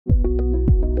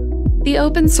The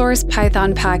open-source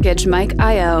Python package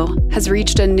Mike.io has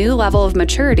reached a new level of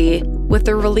maturity with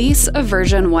the release of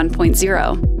version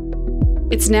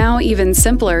 1.0. It's now even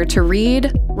simpler to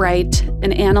read, write,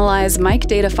 and analyze Mike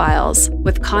data files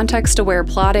with context-aware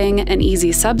plotting and easy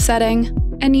subsetting,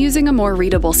 and using a more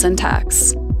readable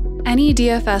syntax. Any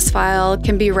DFS file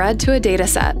can be read to a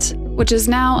dataset, which is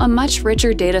now a much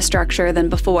richer data structure than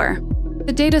before.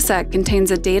 The dataset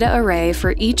contains a data array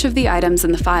for each of the items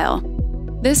in the file.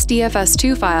 This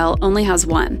DFS2 file only has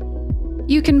one.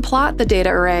 You can plot the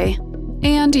data array,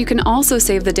 and you can also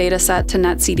save the dataset to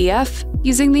netcdf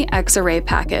using the xarray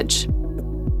package.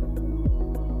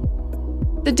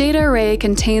 The data array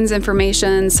contains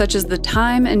information such as the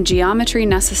time and geometry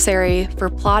necessary for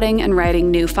plotting and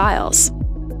writing new files.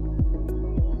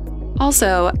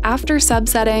 Also, after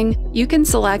subsetting, you can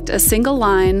select a single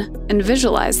line and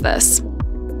visualize this,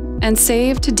 and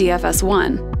save to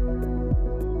DFS1.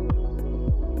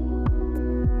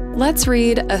 Let's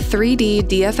read a 3D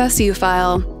DFSU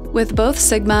file with both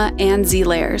sigma and z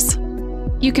layers.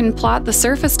 You can plot the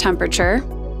surface temperature,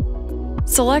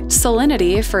 select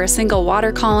salinity for a single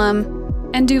water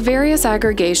column, and do various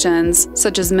aggregations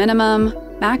such as minimum,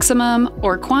 maximum,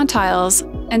 or quantiles,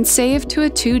 and save to a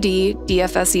 2D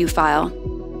DFSU file.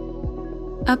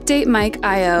 Update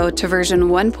Mike.io to version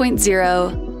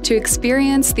 1.0 to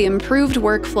experience the improved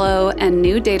workflow and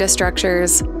new data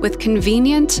structures with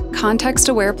convenient,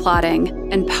 context-aware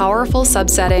plotting and powerful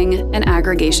subsetting and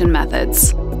aggregation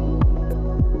methods.